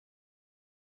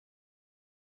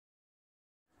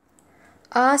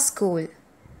Our school.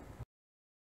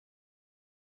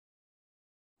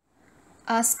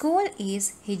 Our school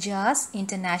is Hijaz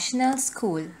International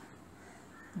School.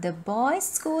 The boys'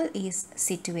 school is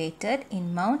situated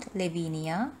in Mount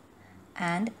Lavinia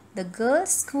and the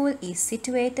girls' school is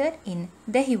situated in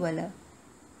Dehiwala.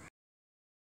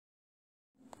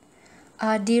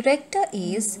 Our director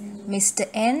is Mr.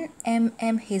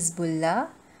 N.M.M. Hizbullah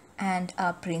and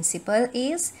our principal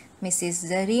is Mrs.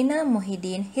 Zarina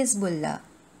Mohideen Hizbullah.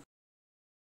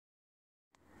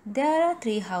 There are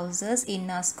 3 houses in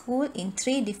our school in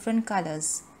 3 different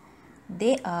colors.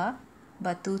 They are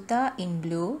Batuta in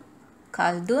blue,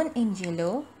 Khaldun in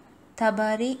yellow,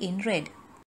 Tabari in red.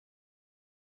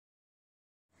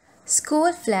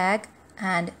 School flag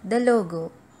and the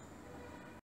logo.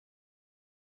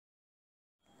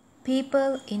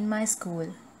 People in my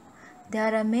school.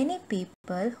 There are many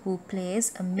people who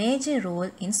plays a major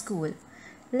role in school.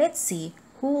 Let's see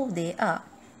who they are.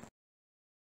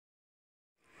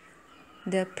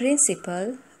 The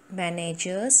principal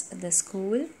manages the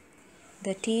school.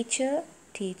 The teacher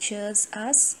teaches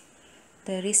us.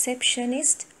 The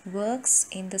receptionist works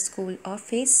in the school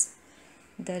office.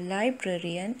 The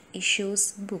librarian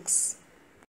issues books.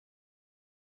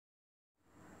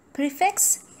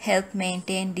 Prefects help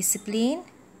maintain discipline.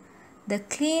 The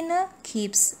cleaner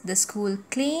keeps the school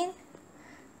clean.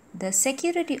 The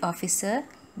security officer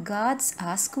guards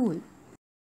our school.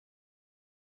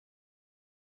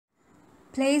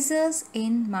 Places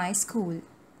in my school.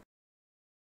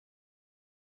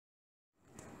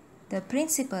 The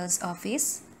principal's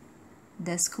office,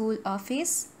 the school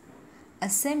office,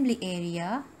 assembly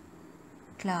area,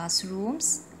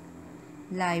 classrooms,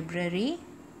 library,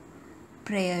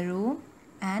 prayer room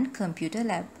and computer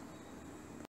lab.